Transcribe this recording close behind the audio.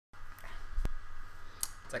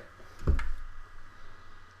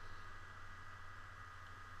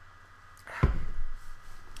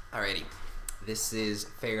Alrighty, this is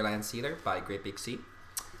Ferryland Sealer by Great Big Sea.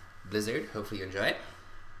 Blizzard, hopefully you enjoy it.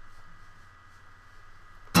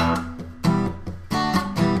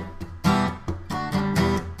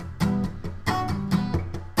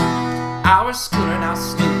 Our schooner now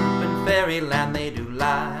sloop in Ferryland they do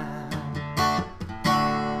lie.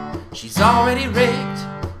 She's already rigged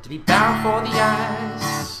to be bound for the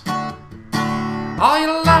ice. All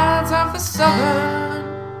you lads of the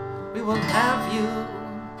southern, we will have you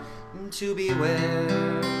to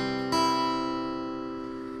beware.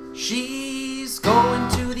 She's going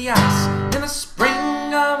to the ice in the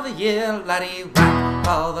spring of the year. Laddie whack,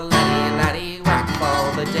 all the laddie whack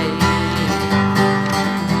all the day.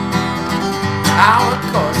 Our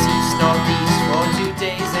course east-northeast for 2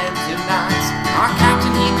 days and 2 nights. Our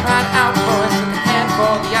captain he cried out for us and head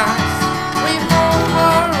for the ice. We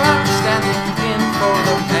over standing in for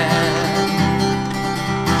the man.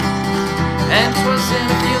 And 'twas in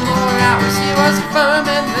a few more hours he was firm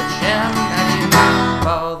in the jam. Laddie whack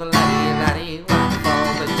all the laddie whack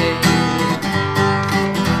all the day.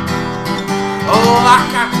 Oh, our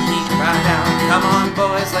captain he cried out, come on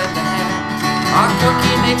boys, lend a hand. Our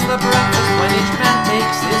cookie makes the breakfast when each man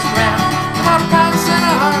takes his dram. Our pants and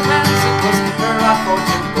our hands, it was our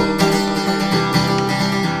fortune gold.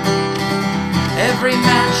 Every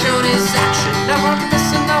man showed his action, never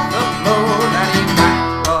missing of the blow. Laddie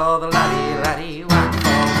whack, all the laddie whack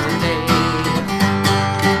all the day.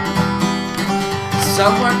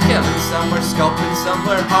 Some were killing, some were sculpting, some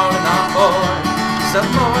were hauling on board. Some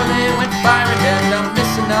more they went firing and a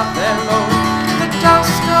missing of their load. The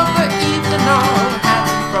dusk of the evening, all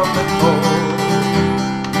hands from the cold.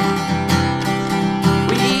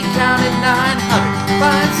 We counted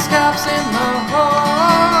 905 scalps in the hold.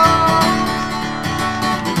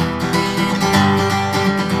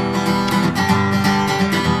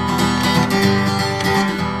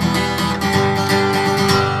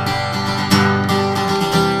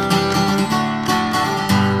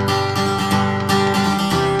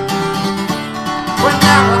 We're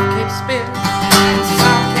now of Cape Spear,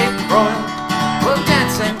 South Cape Royal. We'll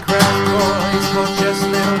dance and crack boys for just a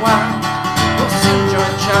little while. We'll soon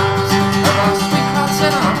join chimes of our sweethearts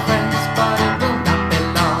and our friends, but it will not be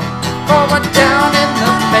long, for we're down in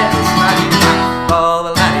the beds. Laddie whack all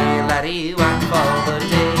the laddie whack all the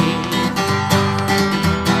day.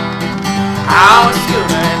 Our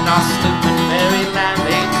schooner and our sloop in Ferryland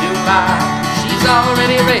they do lie. She's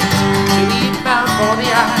already rigged to be bound for the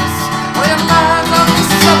ice. Oh, you lads of the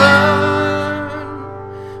southern,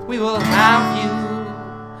 we will have you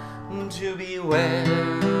to beware.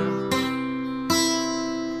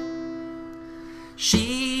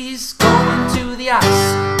 She's going to the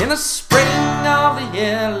ice in the spring of the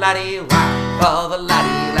year. Laddie whack all the